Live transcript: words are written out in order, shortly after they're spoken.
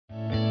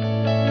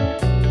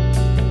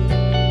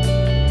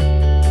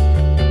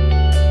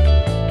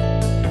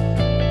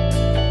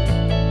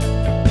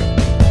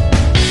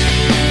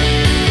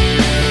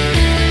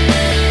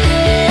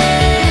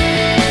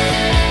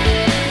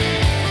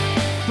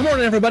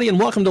everybody, and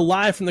welcome to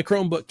Live from the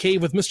Chromebook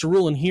Cave with Mr.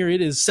 Rulin here. It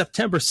is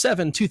September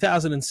 7,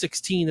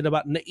 2016 at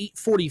about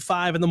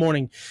 8:45 in the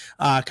morning,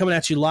 coming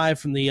at you live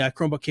from the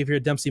Chromebook Cave here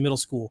at Dempsey Middle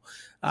School.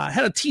 I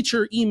had a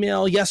teacher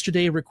email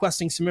yesterday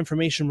requesting some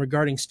information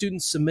regarding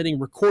students submitting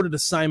recorded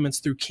assignments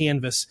through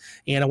Canvas,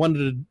 and I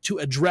wanted to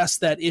address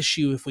that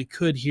issue if we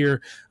could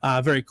here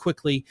very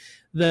quickly.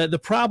 The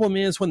problem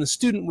is when the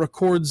student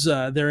records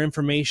their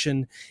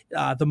information,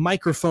 the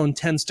microphone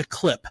tends to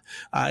clip,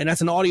 and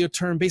that's an audio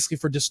term basically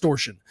for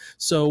distortion.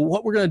 So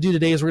what we're going to do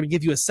today is we're going to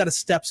give you a set of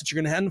steps that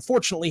you're going to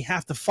unfortunately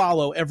have to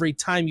follow every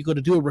time you go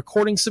to do a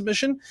recording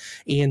submission,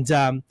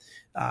 and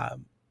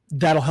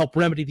that'll help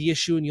remedy the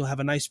issue, and you'll have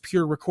a nice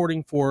pure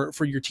recording for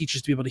your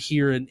teachers to be able to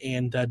hear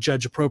and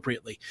judge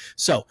appropriately.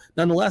 So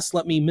nonetheless,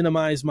 let me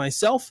minimize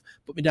myself,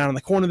 put me down in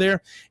the corner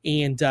there.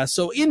 And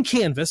so in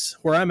Canvas,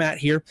 where I'm at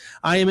here,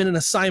 I am in an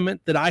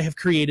assignment that I have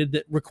created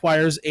that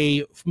requires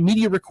a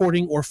media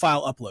recording or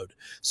file upload.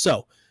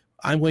 So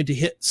I'm going to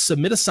hit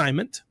Submit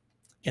Assignment,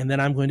 and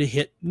then I'm going to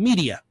hit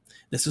Media.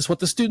 This is what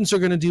the students are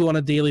going to do on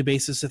a daily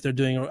basis if they're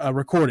doing a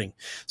recording.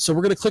 So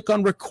we're going to click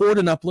on Record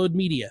and Upload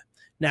Media.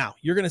 Now,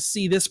 you're going to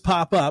see this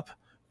pop up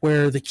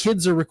where the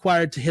kids are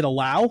required to hit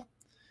allow,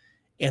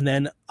 and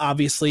then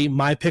obviously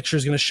my picture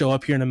is going to show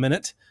up here in a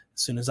minute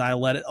as soon as I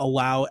let it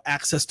allow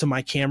access to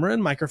my camera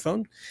and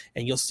microphone,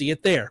 and you'll see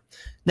it there.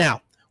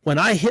 Now, when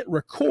I hit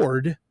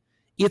record,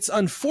 it's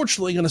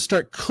unfortunately going to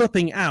start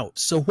clipping out.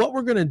 So what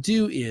we're going to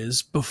do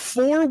is,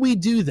 before we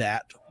do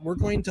that, we're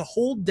going to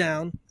hold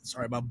down,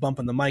 sorry about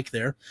bumping the mic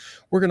there,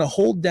 we're going to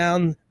hold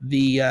down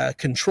the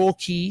control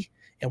key,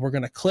 and we're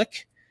going to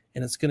click,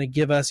 and it's going to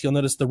give us, you'll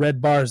notice the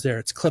red bars there,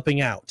 it's clipping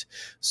out.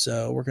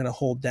 So we're going to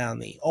hold down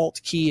the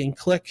Alt key and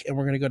click, and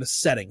we're going to go to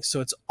Settings.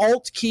 So it's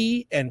Alt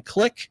key and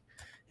click,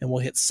 and we'll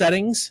hit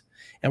Settings,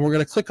 and we're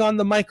going to click on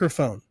the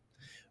microphone.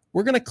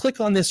 We're going to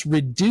click on this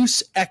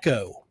Reduce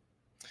Echo.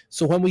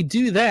 So when we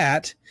do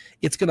that,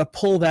 it's going to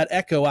pull that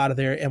echo out of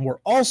there, and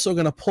we're also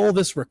going to pull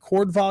this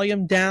record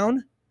volume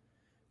down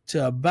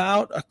to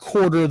about a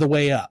quarter of the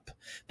way up.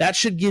 That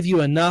should give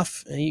you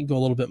enough, and you can go a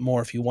little bit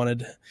more if you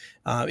wanted.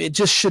 It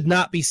just should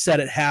not be set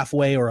at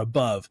halfway or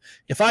above.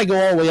 If I go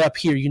all the way up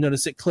here, you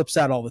notice it clips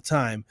out all the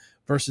time,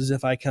 versus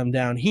if I come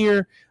down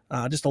here,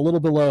 just a little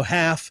below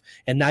half,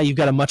 and now you've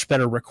got a much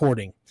better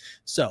recording.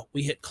 So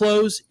we hit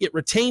close. It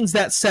retains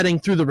that setting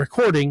through the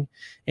recording,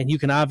 and you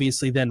can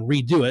obviously then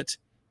redo it.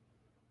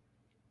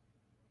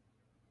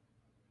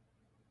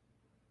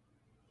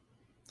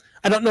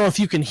 I don't know if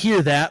you can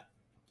hear that.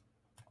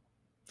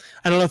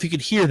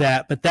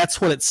 But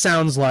that's what it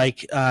sounds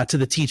like to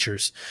the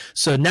teachers.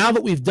 So now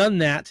that we've done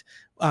that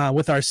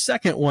with our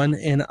second one,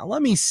 and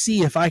let me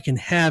see if I can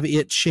have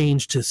it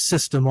change to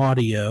system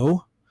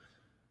audio.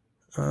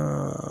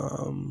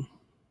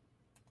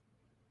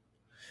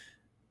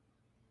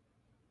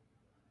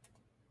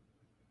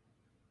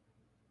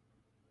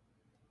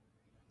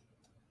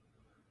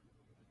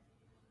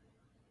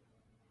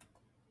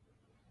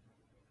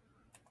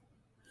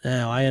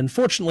 Now, I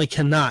unfortunately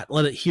cannot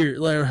let it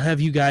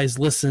have you guys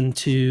listen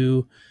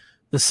to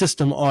the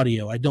system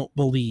audio. I don't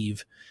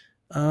believe.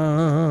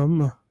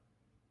 No,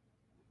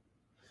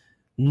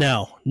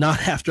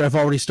 not after I've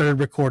already started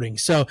recording.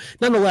 So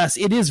nonetheless,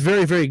 it is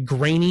very, very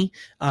grainy.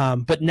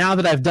 But now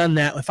that I've done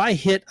that, if I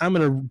hit, I'm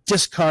going to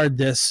discard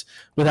this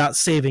without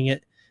saving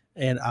it.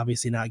 And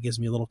obviously now it gives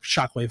me a little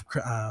shockwave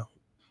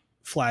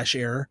flash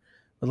error.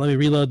 But let me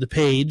reload the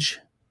page.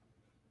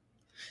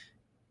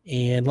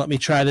 And let me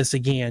try this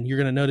again. You're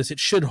going to notice it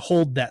should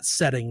hold that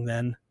setting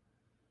then.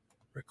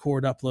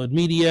 Record, upload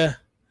media,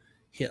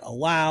 hit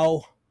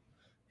allow,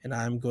 and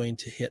I'm going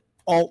to hit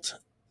Alt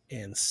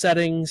and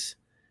settings,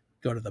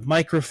 go to the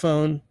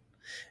microphone,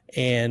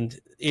 and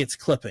it's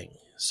clipping.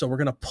 So we're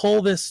going to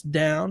pull this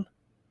down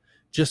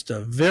just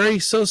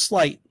so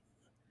slight,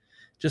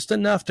 just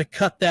enough to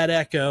cut that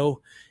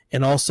echo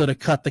and also to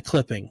cut the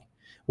clipping.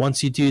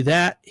 Once you do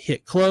that,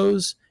 hit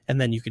close, and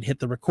then you can hit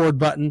the record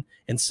button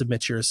and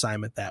submit your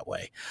assignment that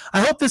way.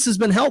 I hope this has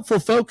been helpful,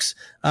 folks.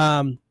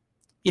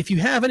 If you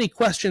have any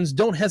questions,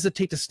 don't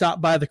hesitate to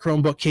stop by the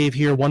Chromebook Cave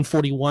here,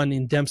 141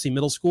 in Dempsey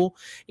Middle School,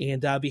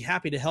 and I'll be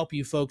happy to help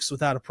you folks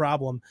without a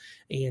problem,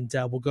 and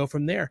we'll go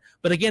from there.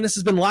 But again, this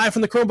has been Live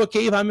from the Chromebook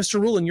Cave. I'm Mr.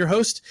 Rulin, your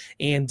host,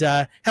 and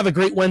have a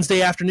great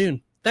Wednesday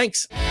afternoon.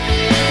 Thanks.